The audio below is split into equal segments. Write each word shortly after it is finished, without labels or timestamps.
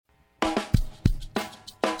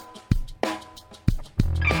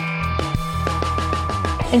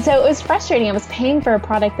And so it was frustrating. I was paying for a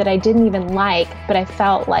product that I didn't even like, but I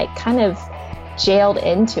felt like kind of jailed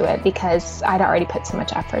into it because I'd already put so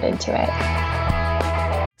much effort into it.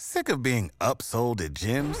 Sick of being upsold at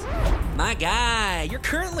gyms? My guy, you're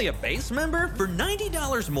currently a base member. For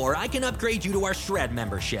 $90 more, I can upgrade you to our Shred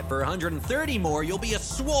membership. For $130 more, you'll be a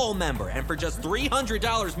Swole member. And for just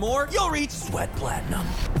 $300 more, you'll reach Sweat Platinum.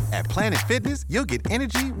 At Planet Fitness, you'll get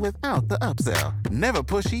energy without the upsell. Never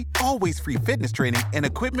pushy, always free fitness training and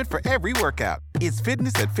equipment for every workout. It's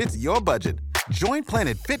fitness that fits your budget. Join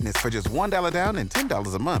Planet Fitness for just $1 down and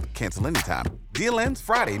 $10 a month. Cancel anytime. Deal ends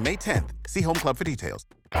Friday, May 10th. See Home Club for details.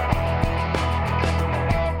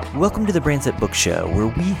 Welcome to the Brands That Book Show, where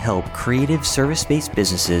we help creative service-based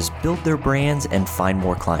businesses build their brands and find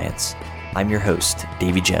more clients. I'm your host,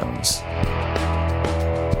 Davey Jones.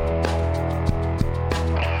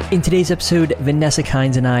 In today's episode, Vanessa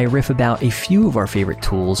Kynes and I riff about a few of our favorite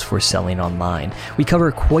tools for selling online. We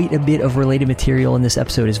cover quite a bit of related material in this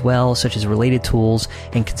episode as well, such as related tools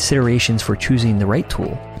and considerations for choosing the right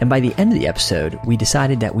tool. And by the end of the episode, we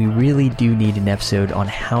decided that we really do need an episode on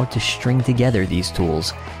how to string together these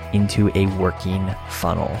tools into a working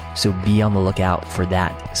funnel. So be on the lookout for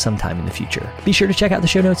that sometime in the future. Be sure to check out the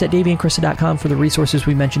show notes at daveyandkrista.com for the resources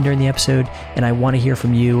we mentioned during the episode. And I want to hear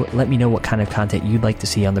from you. Let me know what kind of content you'd like to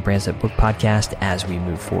see on the Brands That Book podcast as we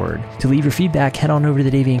move forward. To leave your feedback, head on over to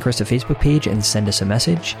the Davey and Krista Facebook page and send us a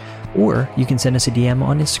message, or you can send us a DM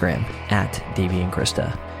on Instagram at Davey and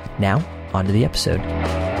Krista. Now, on to the episode.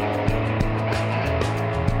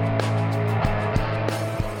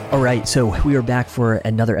 All right, so we are back for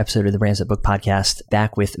another episode of the Brands That Book podcast,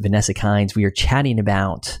 back with Vanessa Kynes. We are chatting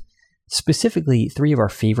about specifically three of our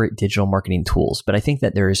favorite digital marketing tools, but I think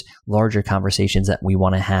that there's larger conversations that we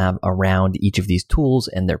want to have around each of these tools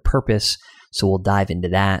and their purpose, so we'll dive into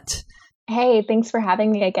that. Hey, thanks for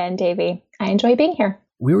having me again, Davey. I enjoy being here.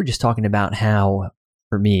 We were just talking about how,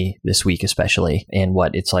 for me this week especially, and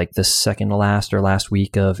it's like the second to last or last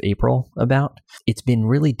week of April about, it's been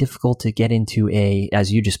really difficult to get into a,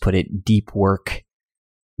 as you just put it, deep work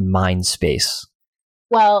mind space.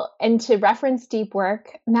 Well, and to reference deep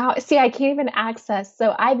work, now, see, I can't even access.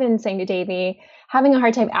 So I've been saying to Davey, having a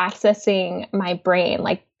hard time accessing my brain,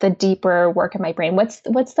 like the deeper work in my brain. What's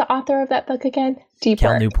the author of that book again? Deep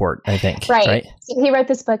Cal Work. Newport, I think. Right. So he wrote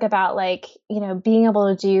this book about being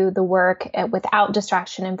able to do the work without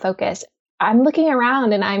distraction and focus. I'm looking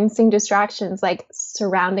around and I'm seeing distractions like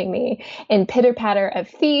surrounding me and pitter patter of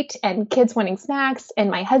feet and kids wanting snacks and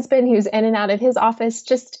my husband who's in and out of his office.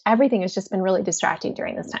 Just everything has just been really distracting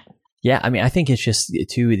during this time. Yeah, I mean, I think it's just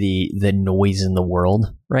too the noise in the world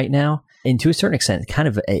right now. And to a certain extent,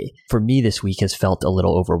 for me this week has felt a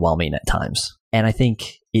little overwhelming at times. And I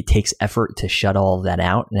think it takes effort to shut all of that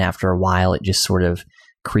out. And after a while, it just sort of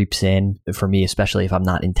creeps in for me, especially if I'm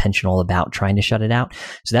not intentional about trying to shut it out.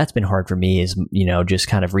 So that's been hard for me is, just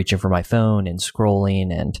kind of reaching for my phone and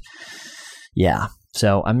scrolling. And yeah,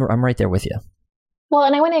 so I'm right there with you. Well,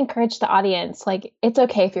 and I want to encourage the audience, it's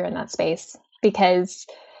okay if you're in that space, because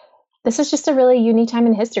this is just a really unique time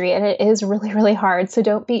in history and it is really, really hard. So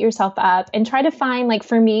don't beat yourself up and try to find,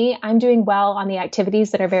 for me, I'm doing well on the activities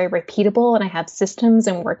that are very repeatable and I have systems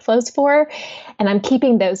and workflows for, and I'm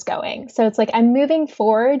keeping those going. So it's I'm moving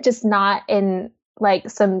forward, just not in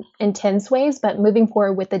some intense ways, but moving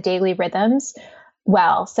forward with the daily rhythms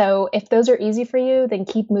well. So if those are easy for you, then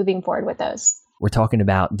keep moving forward with those. We're talking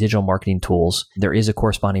about digital marketing tools. There is a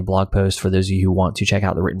corresponding blog post for those of you who want to check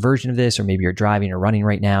out the written version of this, or maybe you're driving or running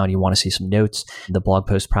right now and you want to see some notes. The blog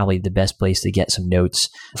post is probably the best place to get some notes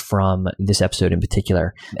from this episode in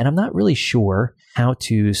particular. And I'm not really sure how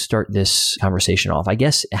to start this conversation off. I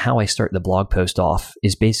guess how I start the blog post off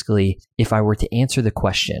is basically, if I were to answer the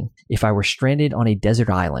question, if I were stranded on a desert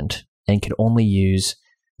island and could only use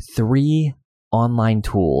 3 online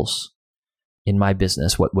tools in my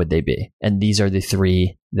business, what would they be? And these are the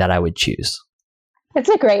 3 that I would choose. It's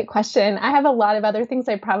a great question. I have a lot of other things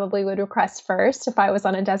I probably would request first if I was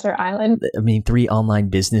on a desert island. I mean, 3 online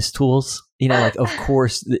business tools. Of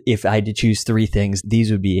course, if I had to choose 3 things,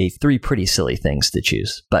 these would be 3 pretty silly things to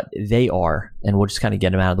choose. But they are, and we'll just kind of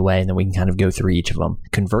get them out of the way and then we can kind of go through each of them.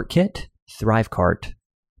 ConvertKit, Thrivecart,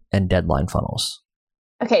 and Deadline Funnels.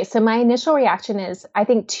 Okay, so my initial reaction is I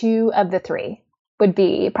think 2 of the 3 would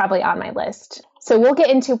be probably on my list. So we'll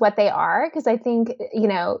get into what they are, because I think,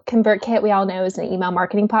 ConvertKit, we all know, is an email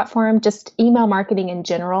marketing platform. Just email marketing in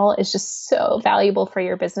general is just so valuable for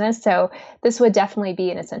your business. So this would definitely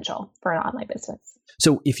be an essential for an online business.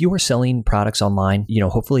 So if you are selling products online,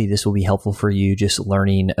 hopefully this will be helpful for you just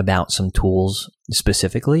learning about some tools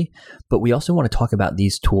specifically, but we also want to talk about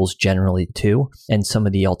these tools generally too, and some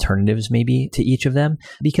of the alternatives maybe to each of them,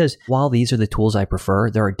 because while these are the tools I prefer,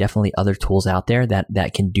 there are definitely other tools out there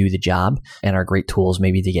that can do the job and are great tools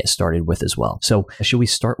maybe to get started with as well. So should we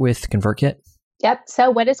start with ConvertKit? Yep. So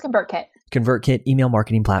what is ConvertKit? ConvertKit, email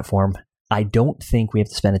marketing platform. I don't think we have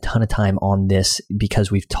to spend a ton of time on this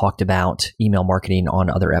because we've talked about email marketing on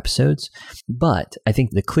other episodes. But I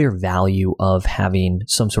think the clear value of having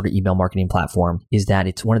some sort of email marketing platform is that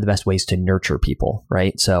it's one of the best ways to nurture people,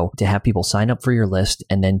 right? So to have people sign up for your list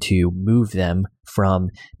and then to move them from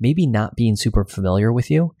maybe not being super familiar with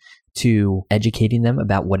you to educating them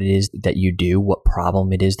about what it is that you do, what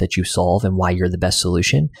problem it is that you solve, and why you're the best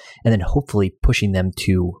solution, and then hopefully pushing them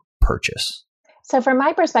to purchase. So from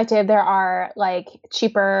my perspective, there are like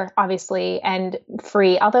cheaper, obviously, and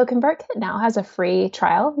free, although ConvertKit now has a free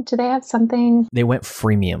trial. Do they have something? They went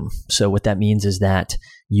freemium. So what that means is that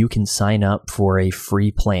you can sign up for a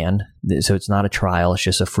free plan. So it's not a trial, it's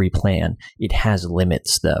just a free plan. It has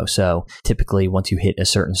limits though. So typically once you hit a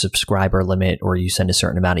certain subscriber limit or you send a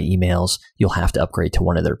certain amount of emails, you'll have to upgrade to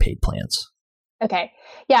one of their paid plans. Okay.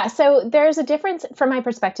 Yeah. So there's a difference from my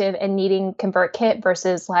perspective in needing ConvertKit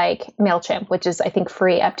versus like MailChimp, which is, I think,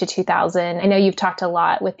 free up to 2,000. I know you've talked a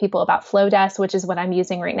lot with people about Flowdesk, which is what I'm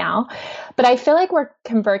using right now. But I feel like where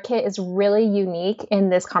ConvertKit is really unique in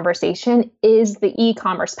this conversation is the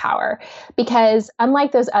e-commerce power. Because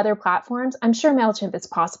unlike those other platforms, I'm sure MailChimp is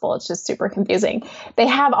possible. It's just super confusing. They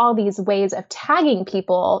have all these ways of tagging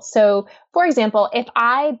people. So for example, if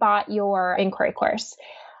I bought your inquiry course,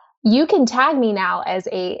 you can tag me now as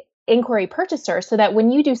a inquiry purchaser so that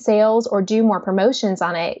when you do sales or do more promotions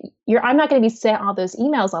on it, I'm not going to be sent all those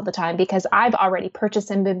emails all the time because I've already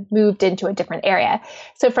purchased and been moved into a different area.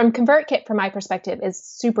 So from ConvertKit, from my perspective, is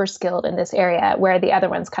super skilled in this area where the other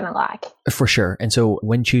ones kind of lack. For sure. And so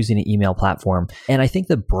when choosing an email platform, and I think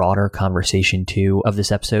the broader conversation too of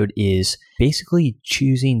this episode is basically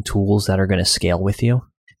choosing tools that are going to scale with you.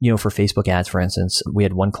 For Facebook ads, for instance, we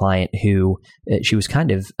had one client who she was kind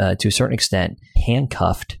of, to a certain extent,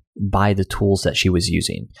 handcuffed by the tools that she was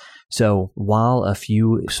using. So while a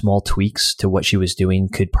few small tweaks to what she was doing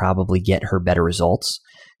could probably get her better results,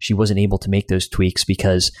 she wasn't able to make those tweaks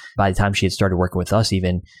because by the time she had started working with us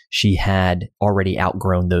even, she had already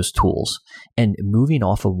outgrown those tools. And moving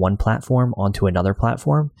off of one platform onto another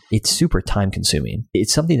platform, it's super time consuming.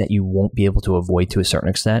 It's something that you won't be able to avoid to a certain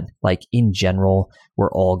extent. Like in general,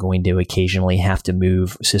 we're all going to occasionally have to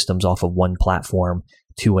move systems off of one platform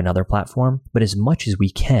to another platform. But as much as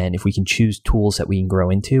we can, if we can choose tools that we can grow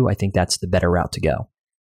into, I think that's the better route to go.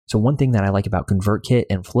 So one thing that I like about ConvertKit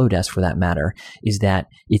and Flowdesk for that matter is that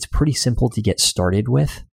it's pretty simple to get started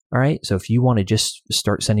with. All right. So if you want to just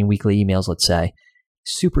start sending weekly emails, let's say,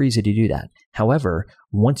 super easy to do that. However,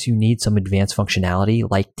 once you need some advanced functionality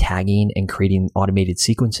like tagging and creating automated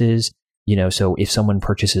sequences, so if someone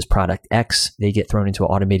purchases product X, they get thrown into an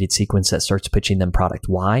automated sequence that starts pitching them product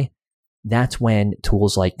Y. That's when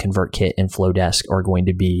tools like ConvertKit and Flowdesk are going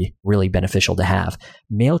to be really beneficial to have.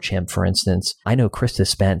 MailChimp, for instance, I know Krista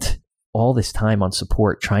spent all this time on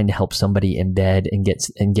support trying to help somebody embed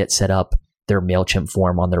and get set up their MailChimp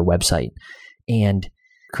form on their website. And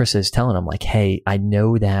Krista is telling them like, hey, I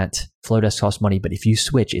know that Flowdesk costs money, but if you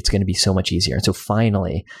switch, it's going to be so much easier. And so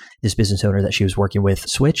finally, this business owner that she was working with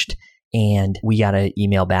switched, and we got an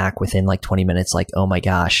email back within like 20 minutes like, oh my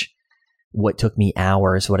gosh, what took me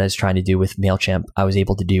hours, what I was trying to do with MailChimp, I was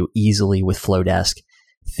able to do easily with Flowdesk.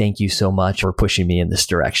 Thank you so much for pushing me in this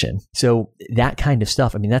direction. So that kind of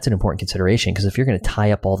stuff, I mean, that's an important consideration because if you're going to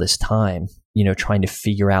tie up all this time, trying to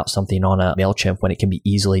figure out something on a MailChimp when it can be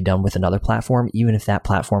easily done with another platform, even if that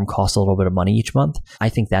platform costs a little bit of money each month, I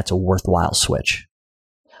think that's a worthwhile switch.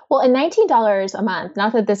 Well, and $19 a month,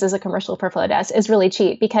 not that this is a commercial for Flowdesk, is really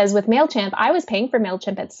cheap because with MailChimp, I was paying for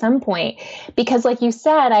MailChimp at some point because like you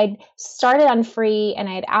said, I'd started on free and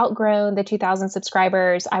I had outgrown the 2,000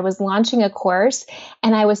 subscribers. I was launching a course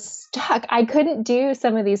and I was stuck. I couldn't do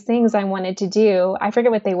some of these things I wanted to do. I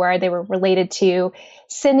forget what they were. They were related to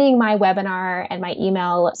sending my webinar and my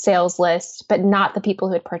email sales list, but not the people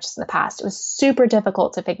who had purchased in the past. It was super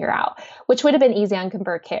difficult to figure out, which would have been easy on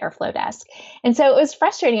ConvertKit or Flowdesk. And so it was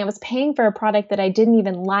frustrating. I was paying for a product that I didn't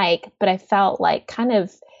even like, but I felt like kind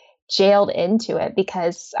of jailed into it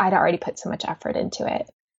because I'd already put so much effort into it.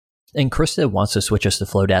 And Krista wants to switch us to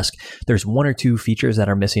Flowdesk. There's one or two features that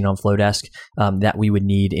are missing on Flowdesk that we would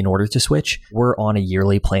need in order to switch. We're on a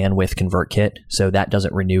yearly plan with ConvertKit, so that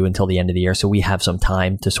doesn't renew until the end of the year. So we have some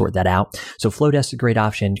time to sort that out. So Flowdesk is a great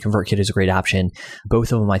option. ConvertKit is a great option.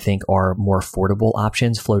 Both of them, I think, are more affordable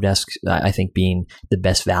options. Flowdesk, I think, being the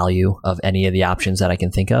best value of any of the options that I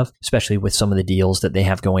can think of, especially with some of the deals that they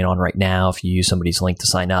have going on right now. If you use somebody's link to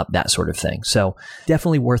sign up, that sort of thing. So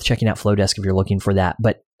definitely worth checking out Flowdesk if you're looking for that.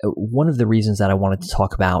 But one of the reasons that I wanted to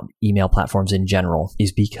talk about email platforms in general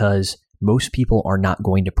is because most people are not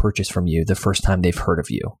going to purchase from you the first time they've heard of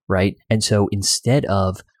you, right? And so instead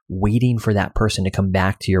of waiting for that person to come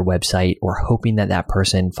back to your website or hoping that that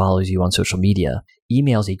person follows you on social media,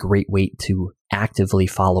 email is a great way to actively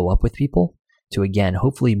follow up with people to, again,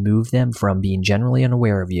 hopefully move them from being generally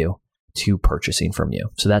unaware of you to purchasing from you.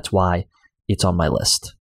 So that's why it's on my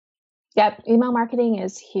list. Yep. Email marketing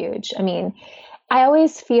is huge. I mean, I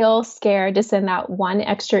always feel scared to send that one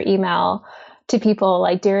extra email to people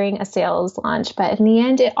like during a sales launch, but in the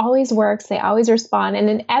end, it always works. They always respond. And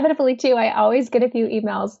inevitably too, I always get a few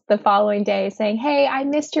emails the following day saying, hey, I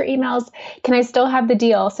missed your emails. Can I still have the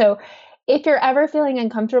deal? So if you're ever feeling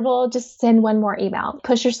uncomfortable, just send one more email.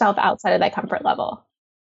 Push yourself outside of that comfort level.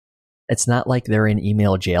 It's not like they're in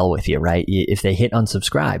email jail with you, right? If they hit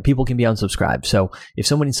unsubscribe, people can be unsubscribed. So if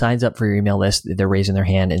somebody signs up for your email list, they're raising their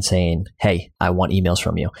hand and saying, hey, I want emails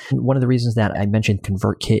from you. And one of the reasons that I mentioned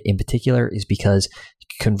ConvertKit in particular is because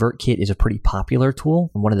ConvertKit is a pretty popular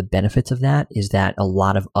tool. And one of the benefits of that is that a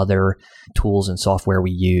lot of other tools and software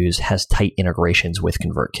we use has tight integrations with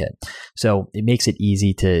ConvertKit. So it makes it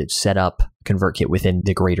easy to set up ConvertKit within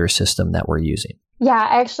the greater system that we're using. Yeah,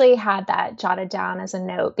 I actually had that jotted down as a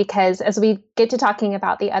note because as we get to talking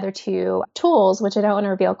about the other two tools, which I don't want to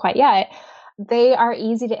reveal quite yet, they are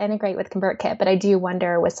easy to integrate with ConvertKit, but I do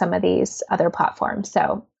wonder with some of these other platforms.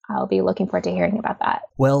 So I'll be looking forward to hearing about that.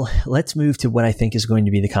 Well, let's move to what I think is going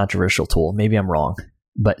to be the controversial tool. Maybe I'm wrong,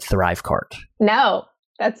 but Thrivecart. No,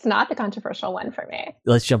 that's not the controversial one for me.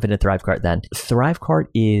 Let's jump into Thrivecart then. Thrivecart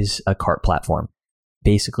is a cart platform.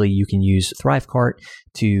 Basically, you can use Thrivecart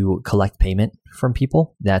to collect payment from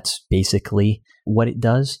people. That's basically what it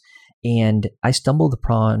does. And I stumbled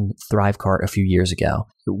upon Thrivecart a few years ago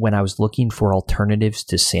when I was looking for alternatives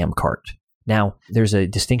to Samcart. Now, there's a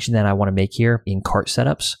distinction that I want to make here in cart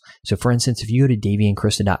setups. So for instance, if you go to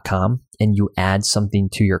daveyandkrista.com and you add something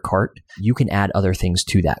to your cart, you can add other things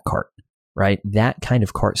to that cart, right? That kind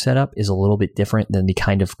of cart setup is a little bit different than the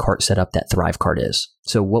kind of cart setup that Thrivecart is.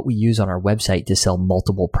 So what we use on our website to sell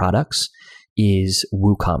multiple products is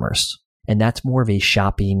WooCommerce. And that's more of a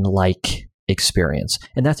shopping-like experience.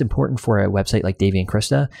 And that's important for a website like Davey and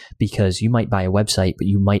Krista because you might buy a website, but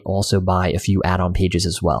you might also buy a few add-on pages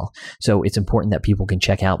as well. So it's important that people can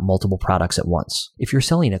check out multiple products at once. If you're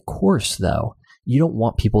selling a course, though, you don't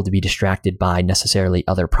want people to be distracted by necessarily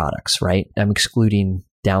other products, right? I'm excluding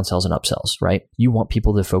downsells and upsells, right? You want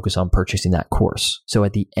people to focus on purchasing that course. So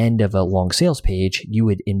at the end of a long sales page, you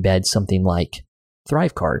would embed something like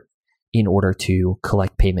Thrivecart in order to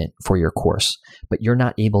collect payment for your course. But you're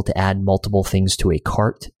not able to add multiple things to a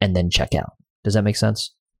cart and then check out. Does that make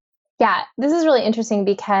sense? Yeah, this is really interesting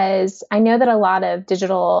because I know that a lot of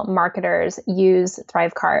digital marketers use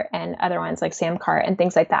Thrivecart and other ones like Samcart and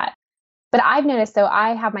things like that. But I've noticed, though,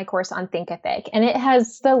 I have my course on Thinkific, and it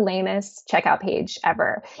has the lamest checkout page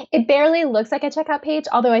ever. It barely looks like a checkout page,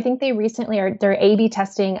 although I think they recently they're A/B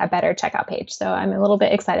testing a better checkout page. So I'm a little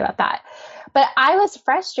bit excited about that. But I was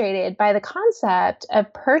frustrated by the concept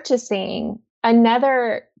of purchasing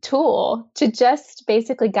another tool to just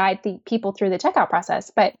basically guide the people through the checkout process.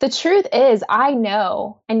 But the truth is, I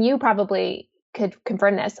know, and you probably could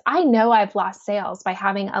confirm this, I know I've lost sales by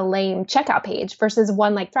having a lame checkout page versus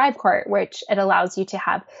one like Thrivecart, which it allows you to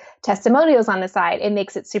have testimonials on the side. It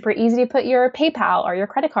makes it super easy to put your PayPal or your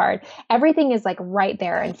credit card. Everything is like right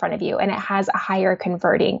there in front of you, and it has a higher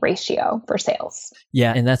converting ratio for sales.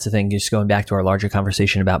 Yeah, and that's the thing, just going back to our larger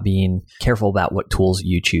conversation about being careful about what tools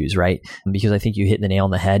you choose, right? Because I think you hit the nail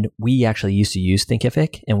on the head. We actually used to use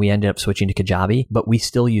Thinkific, and we ended up switching to Kajabi, but we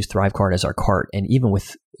still use Thrivecart as our cart. And even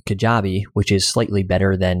with Kajabi, which is slightly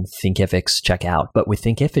better than Thinkific's checkout. But with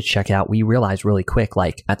Thinkific's checkout, we realized really quick,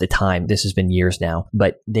 like at the time, this has been years now,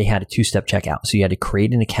 but they had a two-step checkout. So you had to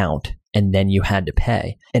create an account and then you had to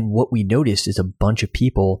pay. And what we noticed is a bunch of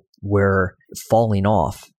people were falling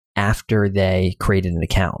off after they created an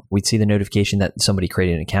account. We'd see the notification that somebody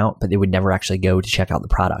created an account, but they would never actually go to check out the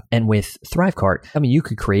product. And with Thrivecart, I mean, you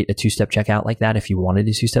could create a two-step checkout like that if you wanted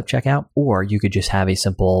a two-step checkout, or you could just have a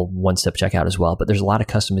simple one-step checkout as well. But there's a lot of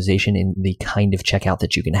customization in the kind of checkout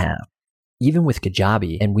that you can have. even with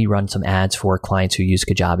Kajabi, and we run some ads for clients who use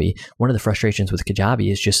Kajabi, one of the frustrations with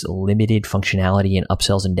Kajabi is just limited functionality and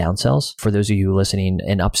upsells and downsells. For those of you listening,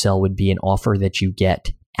 an upsell would be an offer that you get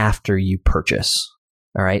after you purchase.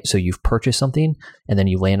 All right. So you've purchased something and then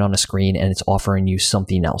you land on a screen and it's offering you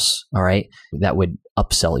something else. All right. That would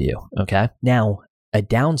upsell you. Okay. Now, a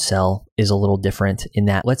downsell is a little different in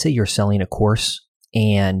that, let's say you're selling a course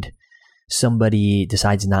and somebody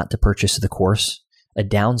decides not to purchase the course. A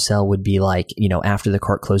downsell would be like, after the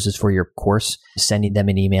cart closes for your course, sending them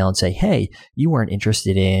an email and say, hey, you weren't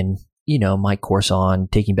interested in, my course on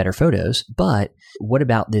taking better photos, but what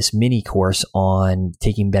about this mini course on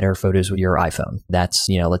taking better photos with your iPhone? That's,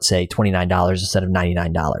 let's say $29 instead of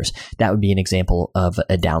 $99. That would be an example of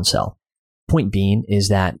a downsell. Point being is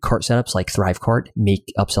that cart setups like ThriveCart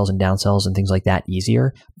make upsells and downsells and things like that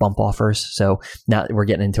easier, bump offers. So now we're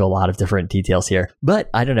getting into a lot of different details here. But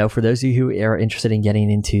I don't know, for those of you who are interested in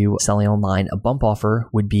getting into selling online, a bump offer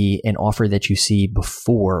would be an offer that you see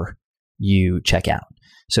before you check out.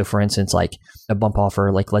 So for instance, like a bump offer,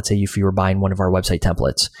 like let's say if you were buying one of our website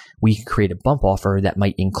templates, we can create a bump offer that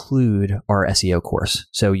might include our SEO course.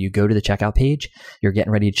 So you go to the checkout page, you're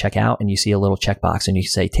getting ready to check out and you see a little checkbox and you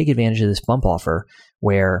say, take advantage of this bump offer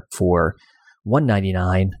where for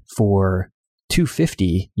 $199, for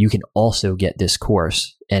 $250, you can also get this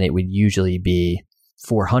course. And it would usually be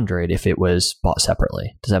 $400 if it was bought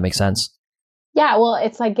separately. Does that make sense? Yeah, well,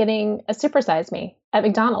 it's like getting a supersize me at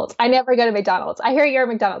McDonald's. I never go to McDonald's. I hear you're a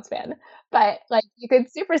McDonald's fan, but like you could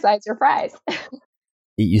supersize your fries. It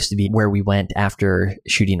used to be where we went after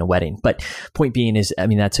shooting a wedding. But point being is,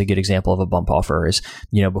 that's a good example of a bump offer is,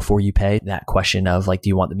 before you pay, that question of like, do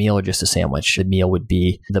you want the meal or just a sandwich? The meal would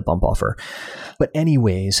be the bump offer. But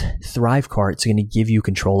anyways, ThriveCart is going to give you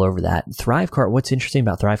control over that. ThriveCart, what's interesting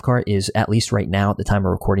about ThriveCart is, at least right now at the time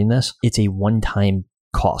of recording this, it's a one-time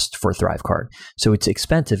cost for ThriveCart. So it's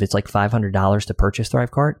expensive. It's like $500 to purchase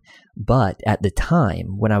ThriveCart. But at the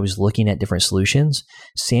time when I was looking at different solutions,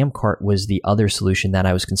 Samcart was the other solution that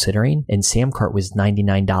I was considering. And Samcart was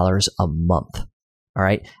 $99 a month. All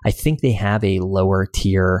right. I think they have a lower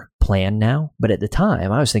tier plan now. But at the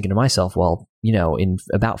time I was thinking to myself, well, in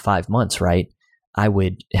about 5 months, right, I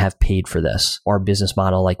would have paid for this. Our business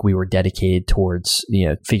model, like we were dedicated towards,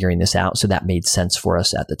 figuring this out. So that made sense for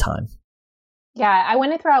us at the time. Yeah, I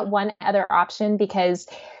want to throw out one other option because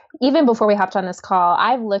even before we hopped on this call,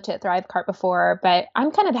 I've looked at ThriveCart before, but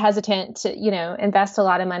I'm kind of hesitant to, invest a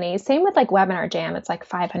lot of money. Same with like Webinar Jam. It's like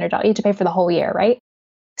 $500. You have to pay for the whole year, right?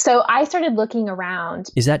 So I started looking around.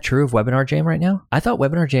 Is that true of Webinar Jam right now? I thought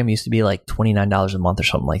Webinar Jam used to be like $29 a month or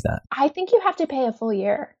something like that. I think you have to pay a full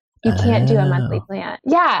year. You can't do a monthly plan.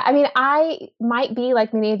 Yeah. I might be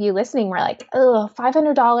like many of you listening, we're like, oh,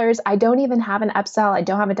 $500. I don't even have an upsell. I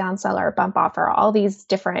don't have a downsell or a bump offer, all these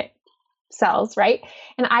different sells, right?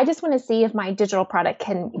 And I just want to see if my digital product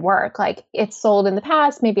can work. Like it's sold in the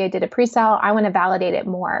past. Maybe I did a pre-sale. I want to validate it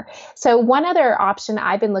more. So one other option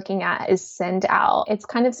I've been looking at is SendOwl. It's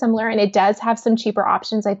kind of similar and it does have some cheaper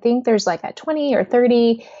options. I think there's like a 20 or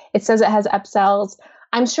 30. It says it has upsells.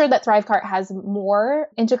 I'm sure that ThriveCart has more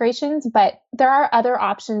integrations, but there are other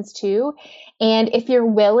options too. And if you're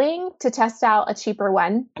willing to test out a cheaper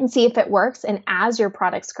one and see if it works, and as your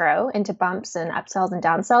products grow into bumps and upsells and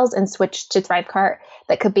downsells and switch to ThriveCart,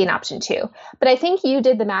 that could be an option too. But I think you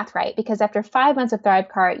did the math right, because after 5 months of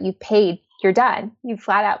ThriveCart, you paid, you're done. You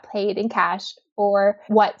flat out paid in cash for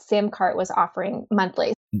what Samcart was offering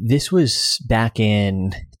monthly. This was back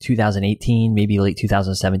in 2018, maybe late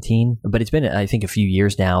 2017, but it's been, I think, a few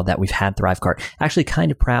years now that we've had ThriveCart. Actually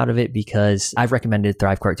kind of proud of it because I've recommended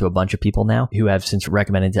ThriveCart to a bunch of people now who have since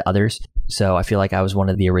recommended to others. So I feel like I was one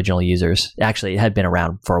of the original users. Actually, it had been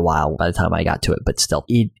around for a while by the time I got to it, but still,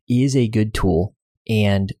 it is a good tool.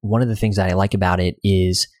 And one of the things that I like about it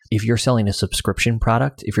is if you're selling a subscription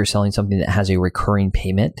product, if you're selling something that has a recurring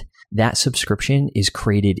payment, that subscription is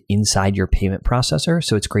created inside your payment processor.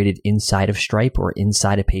 So it's created inside of Stripe or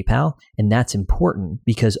inside of PayPal. And that's important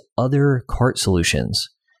because other cart solutions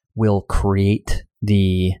will create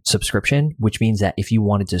the subscription, which means that if you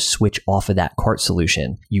wanted to switch off of that cart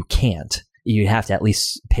solution, you can't. You have to at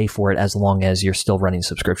least pay for it as long as you're still running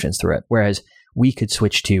subscriptions through it. Whereas we could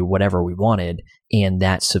switch to whatever we wanted, and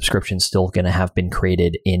that subscription's still going to have been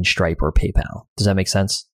created in Stripe or PayPal. Does that make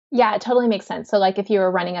sense? Yeah, it totally makes sense. So like if you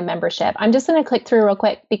were running a membership, I'm just going to click through real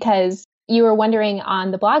quick because you were wondering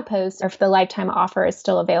on the blog post if the lifetime offer is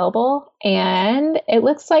still available. And it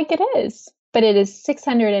looks like it is, but it is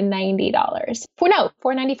 $690.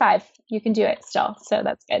 $495. You can do it still. So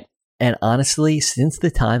that's good. And honestly, since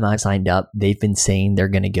the time I signed up, they've been saying they're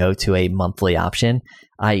going to go to a monthly option.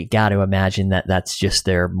 I got to imagine that that's just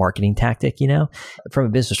their marketing tactic, you know? From a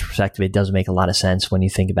business perspective, it does make a lot of sense when you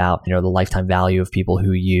think about, you know, the lifetime value of people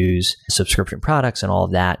who use subscription products and all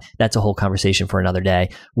of that. That's a whole conversation for another day.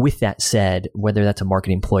 With that said, whether that's a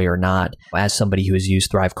marketing ploy or not, as somebody who has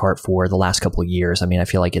used Thrivecart for the last couple of years, I mean, I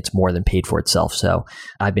feel like it's more than paid for itself. So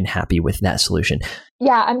I've been happy with that solution.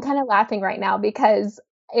 Yeah, I'm kind of laughing right now because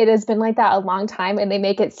it has been like that a long time and they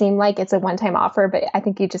make it seem like it's a one-time offer, but I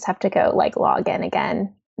think you just have to go like log in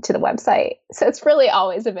again to the website. So it's really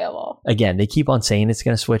always available. Again, they keep on saying it's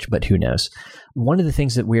going to switch, but who knows? One of the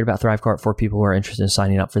things that weird about Thrivecart for people who are interested in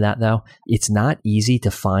signing up for that though, it's not easy to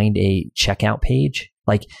find a checkout page.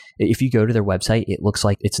 Like if you go to their website, it looks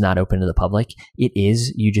like it's not open to the public. It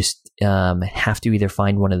is. You just have to either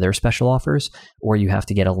find one of their special offers or you have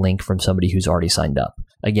to get a link from somebody who's already signed up.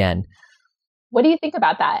 Again, what do you think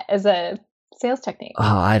about that as a sales technique? Oh,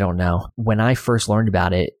 I don't know. When I first learned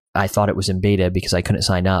about it, I thought it was in beta because I couldn't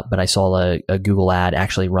sign up, but I saw a Google ad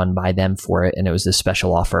actually run by them for it. And it was this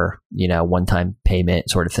special offer, you know, one-time payment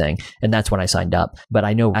sort of thing. And that's when I signed up. But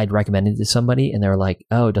I know I'd recommended it to somebody and they were like,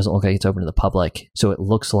 oh, it doesn't look like it's open to the public. So it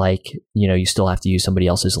looks like, you know, you still have to use somebody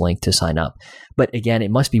else's link to sign up. But again,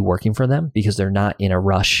 it must be working for them because they're not in a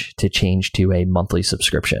rush to change to a monthly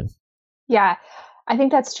subscription. Yeah. I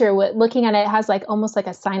think that's true. Looking at it, it has like almost like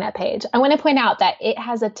a sign up page. I want to point out that it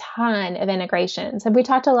has a ton of integrations. Have we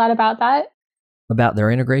talked a lot about that? About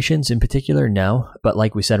their integrations in particular, no. But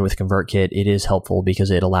like we said with ConvertKit, it is helpful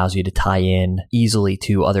because it allows you to tie in easily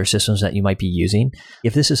to other systems that you might be using.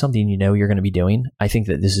 If this is something you know you're going to be doing, I think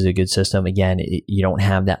that this is a good system. Again, you don't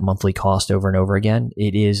have that monthly cost over and over again.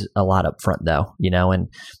 It is a lot up front though, you know, and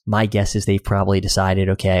my guess is they've probably decided,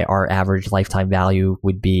 okay, our average lifetime value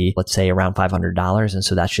would be, let's say, around $500. And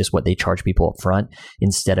so that's just what they charge people up front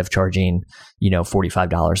instead of charging, you know,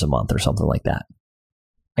 $45 a month or something like that.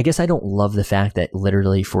 I guess I don't love the fact that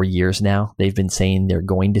literally for years now, they've been saying they're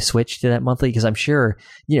going to switch to that monthly because I'm sure,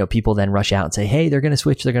 you know, people then rush out and say, hey, they're going to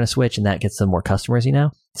switch, and that gets them more customers, you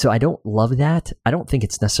know? So I don't love that. I don't think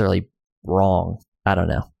it's necessarily wrong. I don't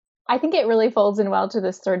know. I think it really folds in well to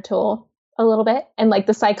this third tool a little bit and like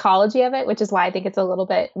the psychology of it, which is why I think it's a little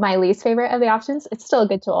bit my least favorite of the options. It's still a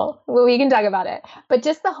good tool. We can talk about it. But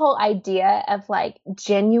just the whole idea of like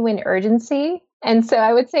genuine urgency. And so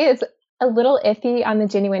I would say it's a little iffy on the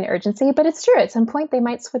genuine urgency, but it's true. At some point, they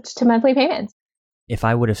might switch to monthly payments. If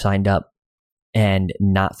I would have signed up and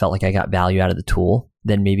not felt like I got value out of the tool,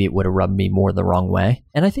 then maybe it would have rubbed me more the wrong way.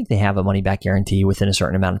 And I think they have a money back guarantee within a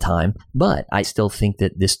certain amount of time, but I still think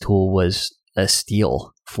that this tool was a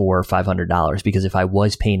steal for $500 because if I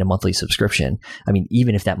was paying a monthly subscription, I mean,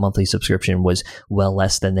 even if that monthly subscription was well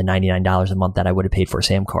less than the $99 a month that I would have paid for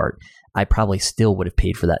Samcart, I probably still would have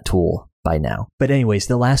paid for that tool by now. But anyways,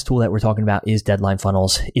 the last tool that we're talking about is Deadline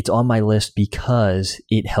Funnels. It's on my list because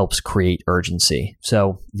it helps create urgency.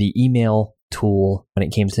 So the email tool, when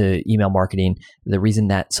it came to email marketing, the reason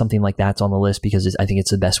that something like that's on the list because I think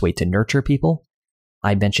it's the best way to nurture people.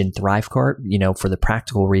 I mentioned Thrivecart, you know, for the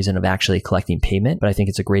practical reason of actually collecting payment, but I think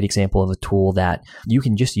it's a great example of a tool that you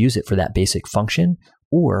can just use it for that basic function,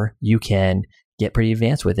 or you can get pretty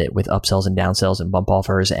advanced with it with upsells and downsells and bump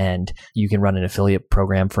offers, and you can run an affiliate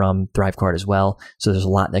program from Thrivecart as well. So there's a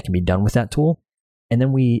lot that can be done with that tool. And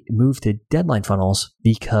then we move to Deadline Funnels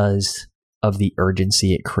because of the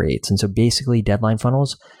urgency it creates. And so basically Deadline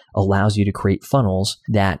Funnels allows you to create funnels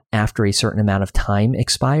that after a certain amount of time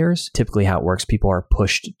expires, typically how it works, people are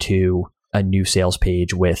pushed to a new sales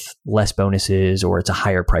page with less bonuses or it's a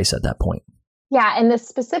higher price at that point. Yeah. And the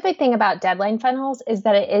specific thing about Deadline Funnels is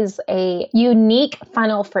that it is a unique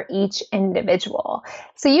funnel for each individual.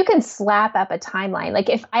 So you can slap up a timeline. Like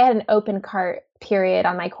if I had an open cart period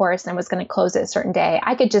on my course and I was going to close it a certain day,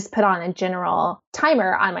 I could just put on a general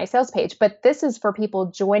timer on my sales page. But this is for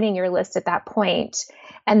people joining your list at that point,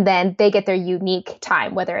 and then they get their unique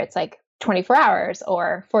time, whether it's like 24 hours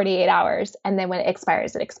or 48 hours. And then when it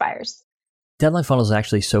expires, it expires. Deadline Funnels is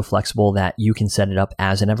actually so flexible that you can set it up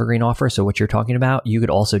as an evergreen offer. So what you're talking about, you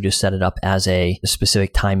could also just set it up as a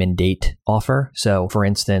specific time and date offer. So for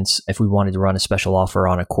instance, if we wanted to run a special offer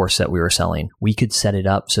on a course that we were selling, we could set it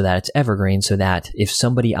up so that it's evergreen so that if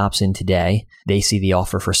somebody opts in today, they see the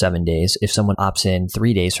offer for 7 days. If someone opts in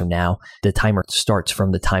 3 days from now, the timer starts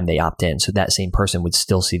from the time they opt in. So that same person would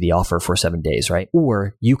still see the offer for 7 days, right?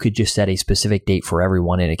 Or you could just set a specific date for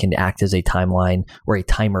everyone and it can act as a timeline or a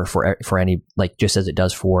timer for any, like just as it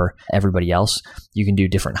does for everybody else. You can do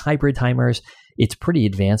different hybrid timers. It's pretty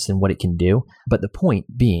advanced in what it can do. But the point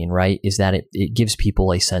being, right, is that it gives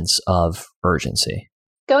people a sense of urgency.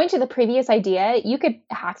 going to the previous idea, you could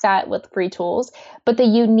hack that with free tools, but the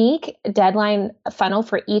unique deadline funnel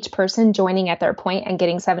for each person joining at their point and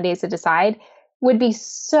getting 7 days to decide would be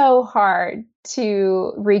so hard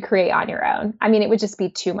to recreate on your own. I mean, it would just be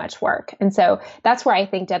too much work. And so that's where I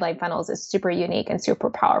think deadline funnels is super unique and super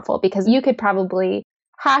powerful, because you could probably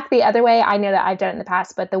hack the other way. I know that I've done it in the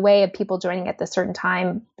past, but the way of people joining at this certain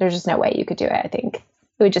time, there's just no way you could do it, I think.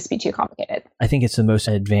 It would just be too complicated. I think it's the most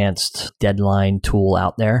advanced deadline tool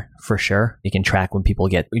out there for sure. You can track when people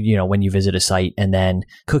get, when you visit a site, and then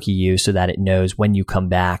cookie you so that it knows when you come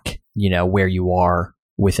back, where you are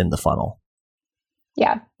within the funnel.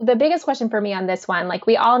 Yeah. The biggest question for me on this one, like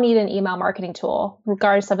we all need an email marketing tool,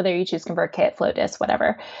 regardless of whether you choose ConvertKit, Flowdesk,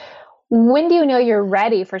 whatever. When do you know you're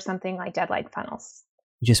ready for something like deadline funnels?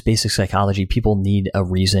 Just basic psychology. People need a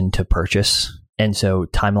reason to purchase. And so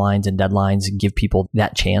timelines and deadlines give people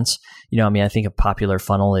that chance. I think a popular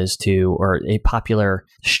funnel or a popular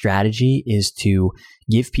strategy is to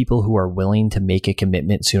give people who are willing to make a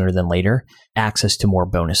commitment sooner than later access to more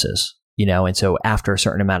bonuses, and so after a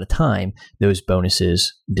certain amount of time, those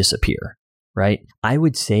bonuses disappear, right? I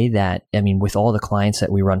would say that, with all the clients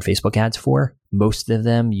that we run Facebook ads for, most of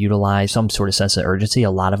them utilize some sort of sense of urgency.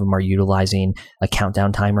 A lot of them are utilizing a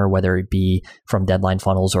countdown timer, whether it be from Deadline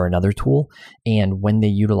Funnels or another tool. And when they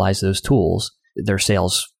utilize those tools, their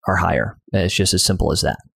sales are higher. It's just as simple as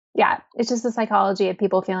that. Yeah. It's just the psychology of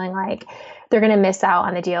people feeling like they're going to miss out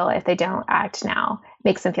on the deal if they don't act now. It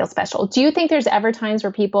makes them feel special. Do you think there's ever times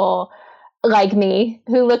where people like me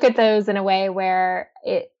who look at those in a way where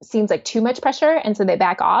it seems like too much pressure, and so they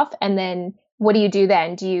back off? And then what do you do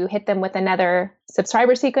then? Do you hit them with another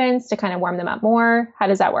subscriber sequence to kind of warm them up more? How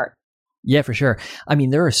does that work? Yeah, for sure.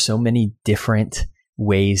 There are so many different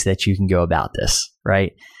ways that you can go about this,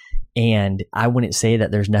 right? And I wouldn't say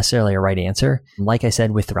that there's necessarily a right answer. Like I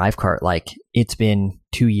said with Thrivecart, it's been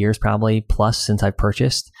 2 years probably plus since I've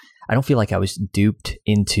purchased. I don't feel like I was duped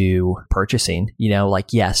into purchasing.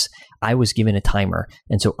 Yes, I was given a timer.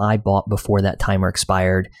 And so I bought before that timer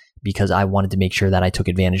expired because I wanted to make sure that I took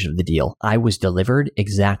advantage of the deal. I was delivered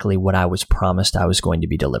exactly what I was promised I was going to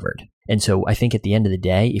be delivered. And so I think at the end of the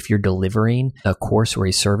day, if you're delivering a course or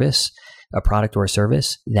a service, a product or a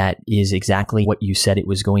service that is exactly what you said it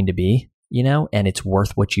was going to be, and it's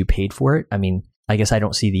worth what you paid for it, I guess I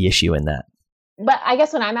don't see the issue in that. But I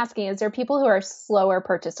guess what I'm asking is, there are people who are slower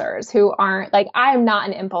purchasers who aren't I'm not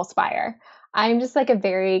an impulse buyer. I'm just a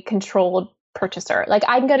very controlled purchaser.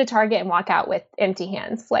 I can go to Target and walk out with empty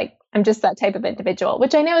hands. I'm just that type of individual,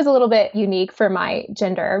 which I know is a little bit unique for my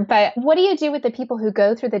gender. But what do you do with the people who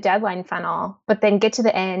go through the deadline funnel, but then get to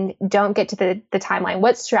the end, don't get to the timeline?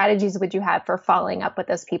 What strategies would you have for following up with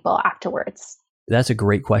those people afterwards? That's a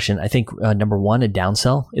great question. I think number one, a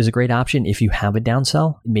downsell is a great option. If you have a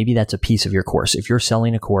downsell, maybe that's a piece of your course. If you're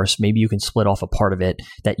selling a course, maybe you can split off a part of it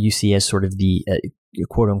that you see as sort of the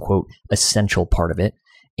quote unquote essential part of it.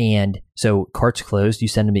 And so cart's closed, you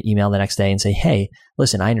send them an email the next day and say, hey,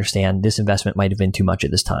 listen, I understand this investment might have been too much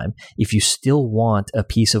at this time. If you still want a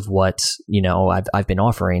piece of what, I've been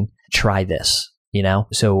offering, try this.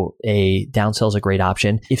 So a downsell is a great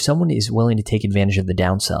option. If someone is willing to take advantage of the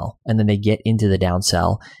downsell and then they get into the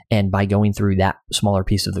downsell, and by going through that smaller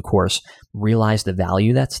piece of the course, realize the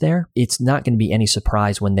value that's there, it's not going to be any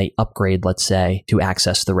surprise when they upgrade, let's say, to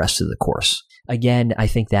access the rest of the course. Again, I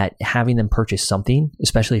think that having them purchase something,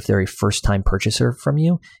 especially if they're a first-time purchaser from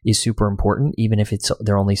you, is super important, even if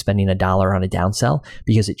they're only spending $1 on a downsell,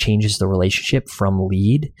 because it changes the relationship from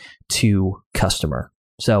lead to customer.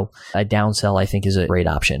 So a downsell, I think, is a great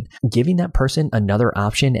option. Giving that person another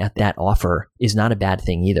option at that offer is not a bad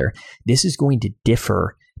thing either. This is going to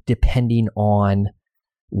differ depending on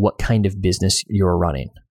what kind of business you're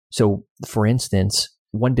running. So for instance,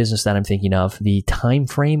 one business that I'm thinking of, the time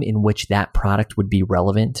frame in which that product would be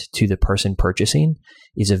relevant to the person purchasing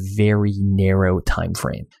is a very narrow time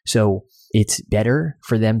frame. So it's better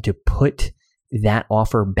for them to put that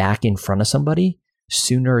offer back in front of somebody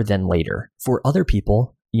sooner than later. For other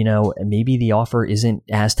people, maybe the offer isn't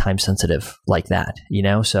as time sensitive like that,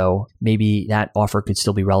 so maybe that offer could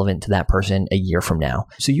still be relevant to that person a year from now.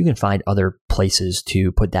 So you can find other places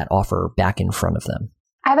to put that offer back in front of them.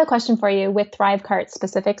 I have a question for you with Thrivecart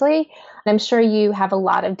specifically. I'm sure you have a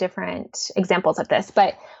lot of different examples of this,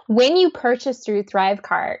 but when you purchase through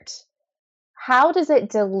Thrivecart, how does it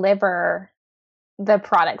deliver the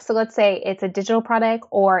product? So let's say it's a digital product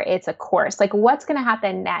or it's a course. What's going to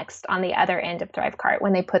happen next on the other end of Thrivecart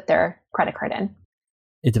when they put their credit card in?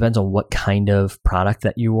 It depends on what kind of product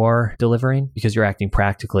that you are delivering, because you're acting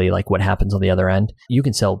practically like what happens on the other end. You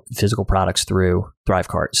can sell physical products through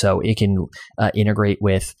Thrivecart. So it can integrate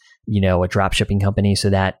with, a drop shipping company. So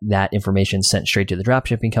that information sent straight to the drop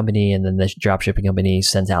shipping company, and then the drop shipping company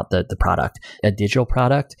sends out the product. A digital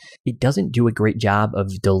product, it doesn't do a great job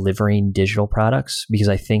of delivering digital products because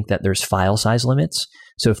I think that there's file size limits.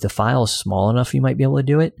 So if the file is small enough, you might be able to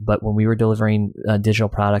do it. But when we were delivering digital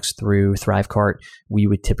products through Thrivecart, we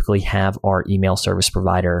would typically have our email service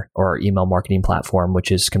provider or our email marketing platform,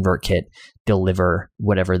 which is ConvertKit, deliver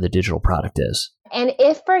whatever the digital product is. And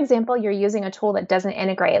if, for example, you're using a tool that doesn't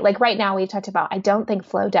integrate, like right now we talked about, I don't think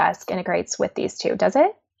Flowdesk integrates with these two, does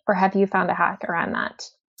it? Or have you found a hack around that?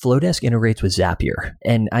 Flowdesk integrates with Zapier.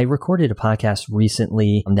 And I recorded a podcast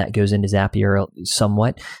recently that goes into Zapier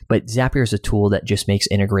somewhat, but Zapier is a tool that just makes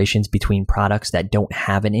integrations between products that don't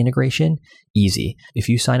have an integration easy. If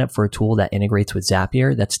you sign up for a tool that integrates with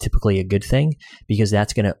Zapier, that's typically a good thing because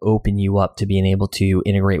that's going to open you up to being able to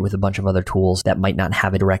integrate with a bunch of other tools that might not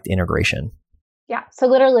have a direct integration. Yeah. So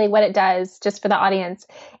literally what it does, just for the audience,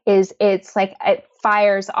 is it's like it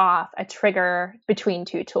fires off a trigger between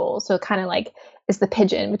two tools. So it kind of like is the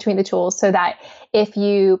pigeon between the tools so that if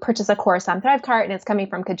you purchase a course on Thrivecart and it's coming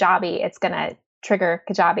from Kajabi, it's going to trigger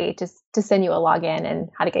Kajabi to send you a login and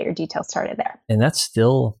how to get your details started there. And that's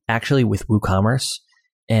still actually with WooCommerce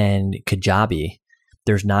and Kajabi,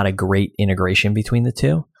 there's not a great integration between the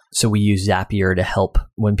two. So we use Zapier to help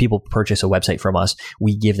when people purchase a website from us,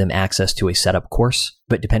 we give them access to a setup course,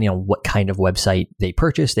 but depending on what kind of website they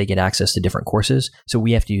purchase, they get access to different courses. So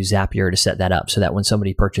we have to use Zapier to set that up so that when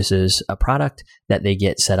somebody purchases a product that they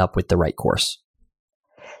get set up with the right course.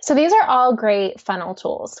 So these are all great funnel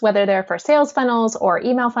tools, whether they're for sales funnels or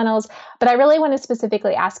email funnels. But I really want to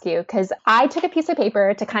specifically ask you, because I took a piece of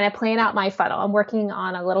paper to kind of plan out my funnel. I'm working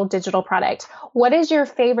on a little digital product. What is your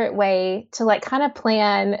favorite way to like kind of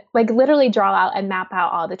plan, like literally draw out and map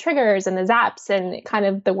out all the triggers and the zaps and kind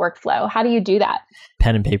of the workflow? How do you do that?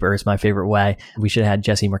 Pen and paper is my favorite way. We should have had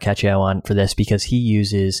Jesse Marcaccio on for this because he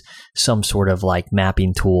uses some sort of like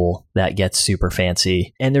mapping tool that gets super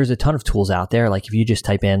fancy. And there's a ton of tools out there. Like if you just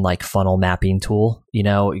type in like funnel mapping tool,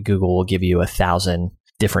 Google will give you 1,000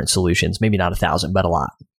 different solutions. Maybe not 1,000, but a lot.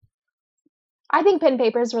 I think pen and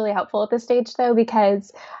paper is really helpful at this stage, though,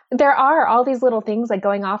 because there are all these little things like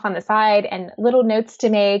going off on the side and little notes to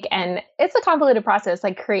make. And it's a convoluted process,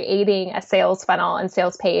 like creating a sales funnel and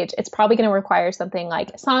sales page. It's probably going to require something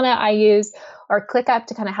like Asana I use or ClickUp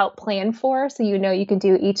to kind of help plan for, so you can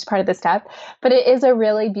do each part of the step. But it is a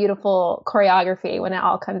really beautiful choreography when it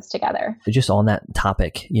all comes together. Just on that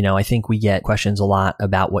topic, I think we get questions a lot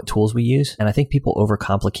about what tools we use. And I think people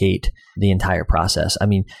overcomplicate the entire process. I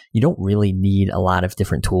mean, you don't really need a lot of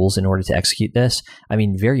different tools in order to execute this. I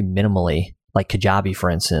mean, very minimally, like Kajabi, for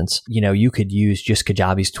instance, you could use just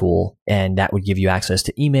Kajabi's tool and that would give you access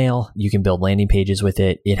to email. You can build landing pages with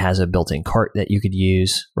it. It has a built-in cart that you could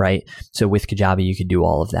use, right? So with Kajabi, you could do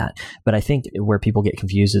all of that. But I think where people get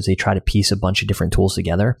confused is they try to piece a bunch of different tools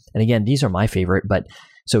together. And again, these are my favorite, but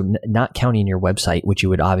so not counting your website, which you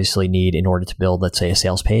would obviously need in order to build, let's say, a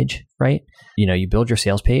sales page, right? You build your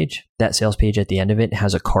sales page. That sales page at the end of it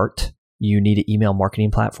has a cart. You need an email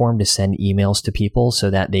marketing platform to send emails to people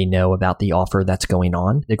so that they know about the offer that's going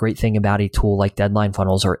on. The great thing about a tool like Deadline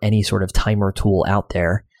Funnels or any sort of timer tool out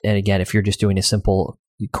there, and again, if you're just doing a simple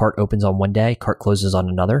cart opens on one day, cart closes on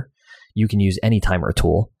another, you can use any timer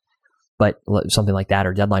tool. But something like that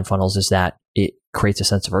or Deadline Funnels is that it creates a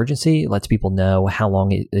sense of urgency, lets people know how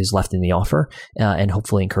long is left in the offer, and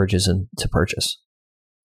hopefully encourages them to purchase.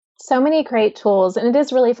 So many great tools, and it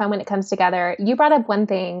is really fun when it comes together. You brought up one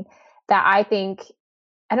thing that I think,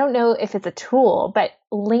 I don't know if it's a tool, but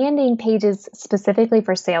landing pages specifically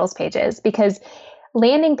for sales pages, because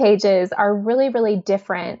landing pages are really, really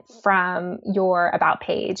different from your about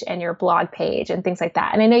page and your blog page and things like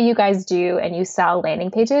that. And I know you guys do and you sell landing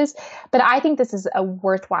pages, but I think this is a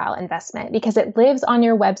worthwhile investment because it lives on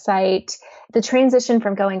your website. The transition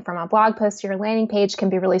from going from a blog post to your landing page can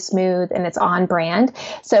be really smooth and it's on brand.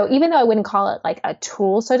 So even though I wouldn't call it like a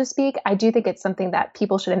tool, so to speak, I do think it's something that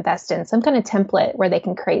people should invest in, some kind of template where they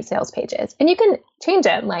can create sales pages. And you can change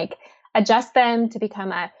them, like adjust them to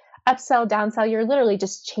become a upsell, downsell. You're literally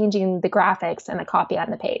just changing the graphics and the copy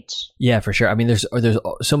on the page. Yeah, for sure. I mean, there's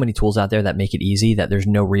so many tools out there that make it easy that there's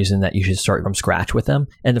no reason that you should start from scratch with them.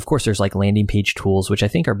 And of course, there's like landing page tools, which I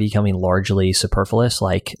think are becoming largely superfluous,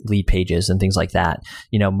 like lead pages and things like that.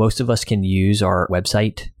 Most of us can use our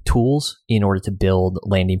website tools in order to build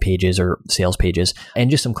landing pages or sales pages.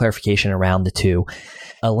 And just some clarification around the two.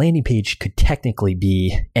 A landing page could technically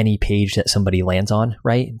be any page that somebody lands on,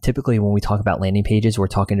 right? Typically, when we talk about landing pages, we're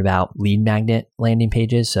talking about lead magnet landing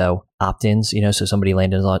pages. So opt-ins, so somebody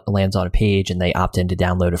lands on a page and they opt in to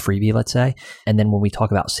download a freebie, let's say. And then when we talk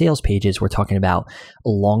about sales pages, we're talking about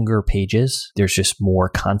longer pages. There's just more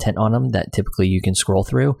content on them that typically you can scroll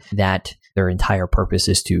through, that their entire purpose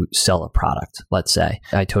is to sell a product, let's say.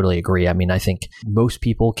 I totally agree. I mean, I think most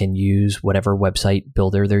people can use whatever website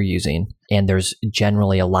builder they're using, and there's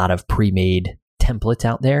generally a lot of pre-made templates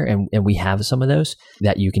out there, and we have some of those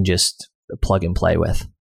that you can just plug and play with.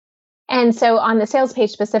 And so on the sales page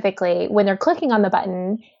specifically, when they're clicking on the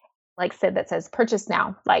button, like Sid, that says purchase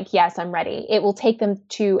now, like, yes, I'm ready, it will take them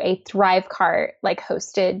to a Thrivecart, like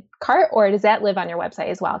hosted cart, or does that live on your website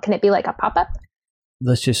as well? Can it be like a pop-up?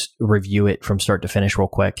 Let's just review it from start to finish real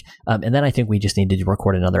quick. And then I think we just need to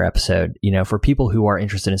record another episode, for people who are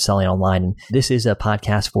interested in selling online. This is a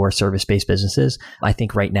podcast for service-based businesses. I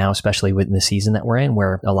think right now, especially within the season that we're in,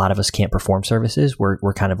 where a lot of us can't perform services,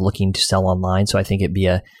 we're kind of looking to sell online. So I think it'd be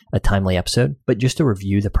a timely episode. But just to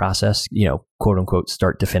review the process, quote unquote,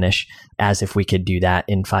 start to finish, as if we could do that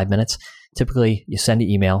in 5 minutes. Typically, you send an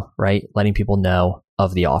email, right, letting people know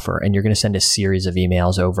of the offer, and you're going to send a series of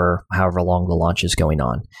emails over however long the launch is going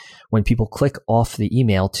on. When people click off the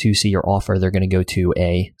email to see your offer, they're going to go to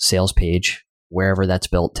a sales page, wherever that's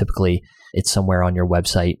built. Typically, it's somewhere on your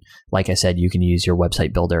website. Like I said, you can use your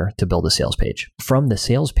website builder to build a sales page. From the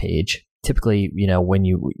sales page, typically, when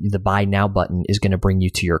the buy now button is going to bring you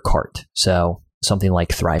to your cart. So something like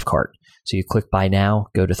Thrivecart. So you click buy now,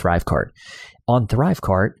 go to Thrivecart. On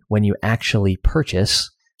Thrivecart, when you actually purchase,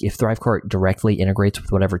 if Thrivecart directly integrates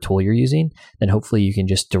with whatever tool you're using, then hopefully you can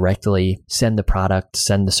just directly send the product,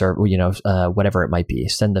 send the service, whatever it might be.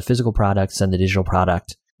 Send the physical product, send the digital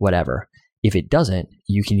product, whatever. If it doesn't,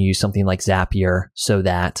 you can use something like Zapier so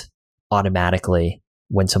that automatically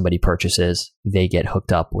when somebody purchases, they get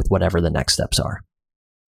hooked up with whatever the next steps are.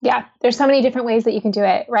 Yeah, there's so many different ways that you can do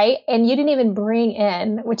it, right? And you didn't even bring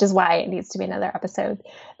in, which is why it needs to be another episode,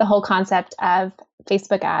 the whole concept of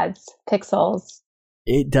Facebook ads, pixels.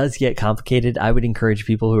 It does get complicated. I would encourage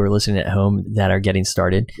people who are listening at home that are getting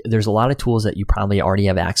started. There's a lot of tools that you probably already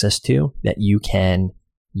have access to that you can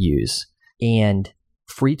use. And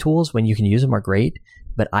free tools, when you can use them, are great,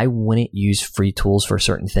 but I wouldn't use free tools for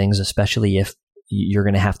certain things, especially if you're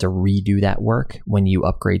going to have to redo that work when you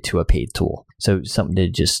upgrade to a paid tool. So something to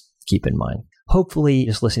just keep in mind. Hopefully,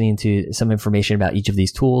 just listening to some information about each of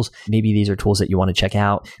these tools, maybe these are tools that you want to check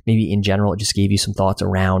out. Maybe in general, it just gave you some thoughts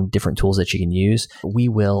around different tools that you can use. We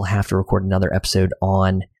will have to record another episode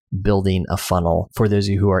on building a funnel for those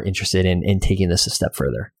of you who are interested in taking this a step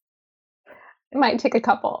further. It might take a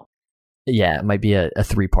couple. Yeah, it might be a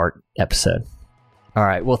 3-part episode. All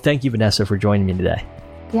right. Well, thank you, Vanessa, for joining me today.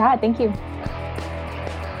 Yeah, thank you.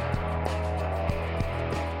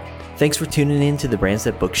 Thanks for tuning in to the Brands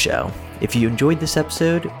That Book Show. If you enjoyed this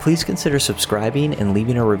episode, please consider subscribing and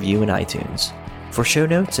leaving a review in iTunes. For show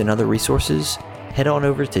notes and other resources, head on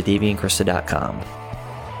over to daveyandkrista.com.